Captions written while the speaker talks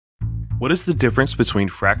What is the difference between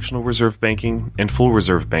fractional reserve banking and full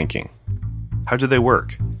reserve banking? How do they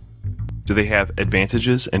work? Do they have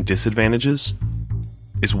advantages and disadvantages?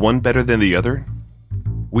 Is one better than the other?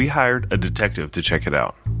 We hired a detective to check it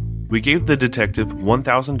out. We gave the detective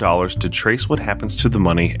 $1,000 to trace what happens to the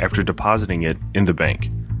money after depositing it in the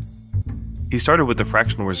bank. He started with the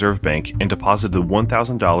fractional reserve bank and deposited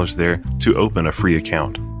 $1,000 there to open a free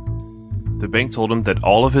account. The bank told him that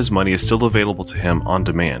all of his money is still available to him on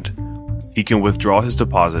demand. He can withdraw his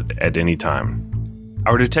deposit at any time.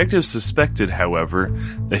 Our detective suspected, however,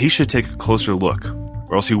 that he should take a closer look,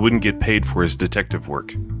 or else he wouldn't get paid for his detective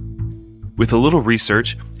work. With a little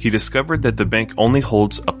research, he discovered that the bank only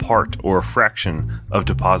holds a part or a fraction of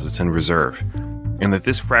deposits in reserve, and that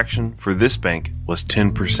this fraction for this bank was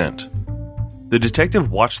 10%. The detective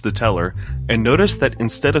watched the teller and noticed that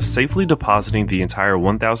instead of safely depositing the entire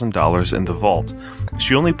 $1,000 in the vault,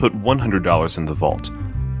 she only put $100 in the vault,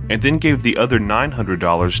 and then gave the other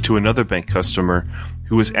 $900 to another bank customer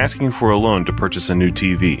who was asking for a loan to purchase a new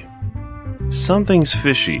TV. Something's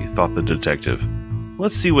fishy, thought the detective.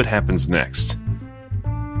 Let's see what happens next.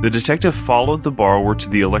 The detective followed the borrower to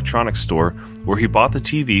the electronics store where he bought the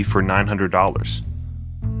TV for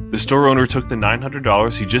 $900. The store owner took the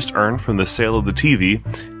 $900 he just earned from the sale of the TV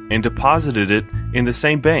and deposited it in the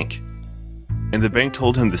same bank. And the bank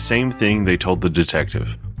told him the same thing they told the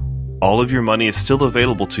detective. All of your money is still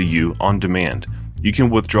available to you on demand. You can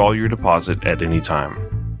withdraw your deposit at any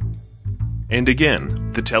time. And again,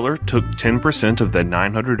 the teller took 10% of that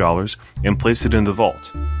 $900 and placed it in the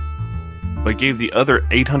vault, but gave the other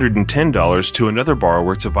 $810 to another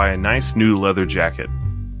borrower to buy a nice new leather jacket.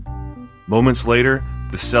 Moments later,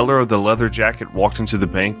 the seller of the leather jacket walked into the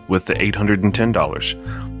bank with the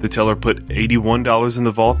 $810. The teller put $81 in the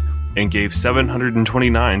vault and gave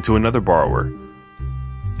 $729 to another borrower.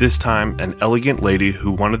 This time, an elegant lady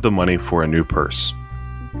who wanted the money for a new purse.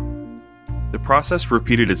 The process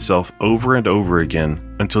repeated itself over and over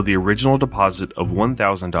again until the original deposit of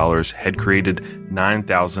 $1,000 had created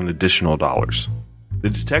 $9,000 additional dollars. The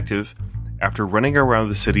detective, after running around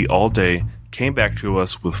the city all day, came back to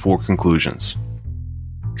us with 4 conclusions.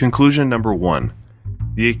 Conclusion number 1.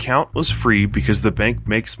 The account was free because the bank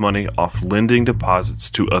makes money off lending deposits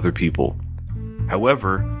to other people.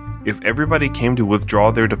 However, if everybody came to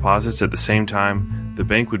withdraw their deposits at the same time, the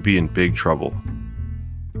bank would be in big trouble.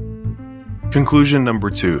 Conclusion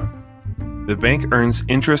number 2. The bank earns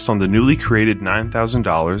interest on the newly created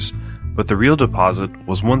 $9,000, but the real deposit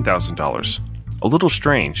was $1,000. A little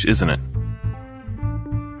strange, isn't it?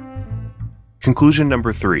 Conclusion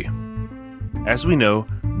number 3. As we know,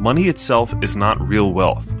 money itself is not real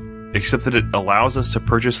wealth, except that it allows us to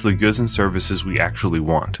purchase the goods and services we actually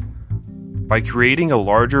want. By creating a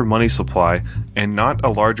larger money supply and not a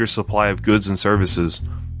larger supply of goods and services,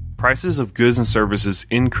 prices of goods and services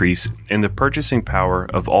increase and the purchasing power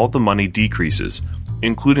of all the money decreases,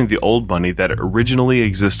 including the old money that originally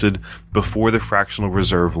existed before the fractional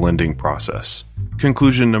reserve lending process.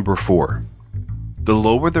 Conclusion number 4. The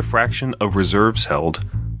lower the fraction of reserves held,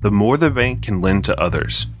 the more the bank can lend to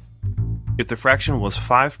others. If the fraction was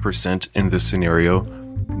 5% in this scenario,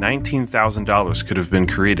 $19,000 could have been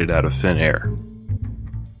created out of thin air.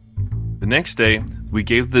 The next day, we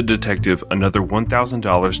gave the detective another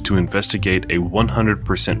 $1,000 to investigate a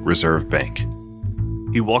 100% reserve bank.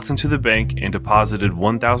 He walked into the bank and deposited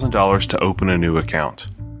 $1,000 to open a new account.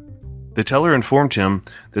 The teller informed him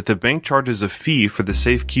that the bank charges a fee for the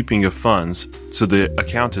safekeeping of funds, so the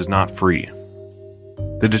account is not free.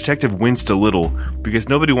 The detective winced a little because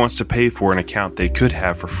nobody wants to pay for an account they could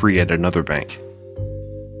have for free at another bank.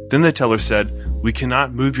 Then the teller said, "We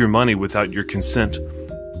cannot move your money without your consent,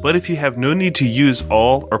 but if you have no need to use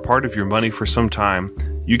all or part of your money for some time,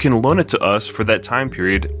 you can loan it to us for that time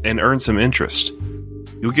period and earn some interest.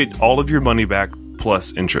 You'll get all of your money back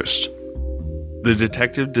plus interest." The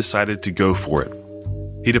detective decided to go for it.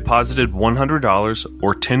 He deposited $100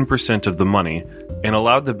 or 10% of the money and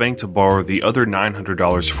allowed the bank to borrow the other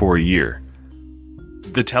 $900 for a year.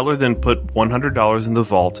 The teller then put $100 in the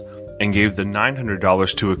vault and gave the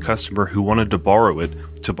 $900 to a customer who wanted to borrow it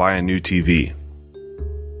to buy a new TV.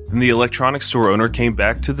 Then the electronics store owner came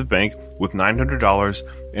back to the bank with $900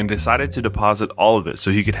 and decided to deposit all of it so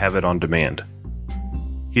he could have it on demand.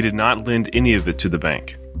 He did not lend any of it to the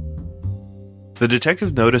bank. The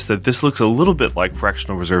detective noticed that this looks a little bit like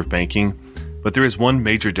fractional reserve banking, but there is one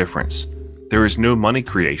major difference. There is no money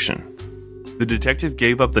creation. The detective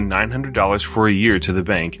gave up the $900 for a year to the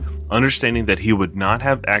bank, understanding that he would not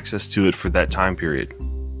have access to it for that time period.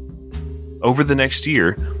 Over the next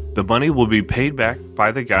year, The money will be paid back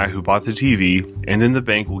by the guy who bought the TV, and then the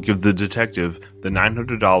bank will give the detective the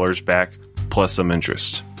 $900 back plus some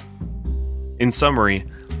interest. In summary,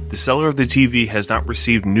 the seller of the TV has not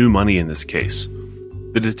received new money in this case.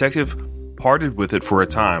 The detective parted with it for a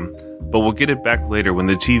time, but will get it back later when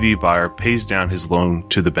the TV buyer pays down his loan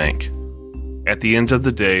to the bank. At the end of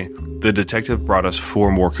the day, the detective brought us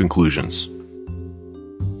 4 more conclusions.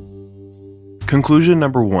 Conclusion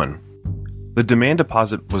number 1. The demand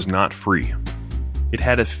deposit was not free. It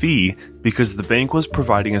had a fee because the bank was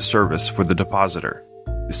providing a service for the depositor,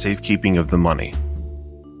 the safekeeping of the money.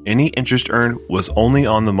 Any interest earned was only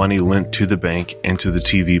on the money lent to the bank and to the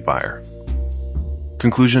TV buyer.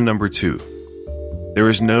 Conclusion number 2. There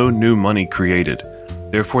is no new money created,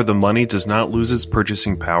 therefore the money does not lose its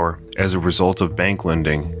purchasing power as a result of bank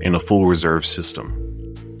lending in a full reserve system.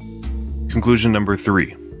 Conclusion number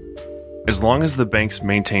 3. As long as the banks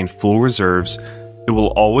maintain full reserves, it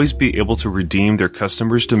will always be able to redeem their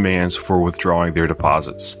customers' demands for withdrawing their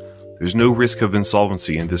deposits. There's no risk of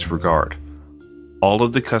insolvency in this regard. All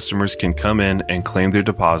of the customers can come in and claim their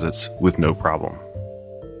deposits with no problem.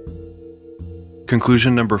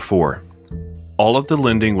 Conclusion number 4. All of the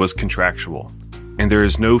lending was contractual, and there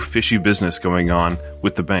is no fishy business going on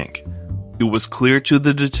with the bank. It was clear to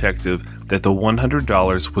the detective that the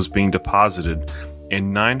 $100 was being deposited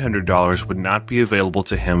and $900 would not be available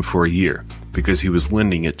to him for a year because he was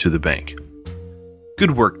lending it to the bank.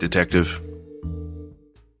 Good work, detective.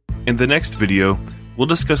 In the next video, we'll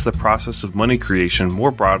discuss the process of money creation more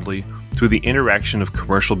broadly through the interaction of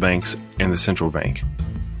commercial banks and the central bank.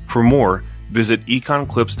 For more, visit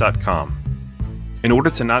econclips.com. In order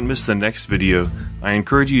to not miss the next video, I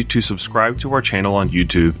encourage you to subscribe to our channel on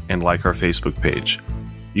YouTube and like our Facebook page.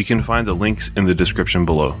 You can find the links in the description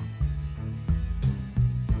below.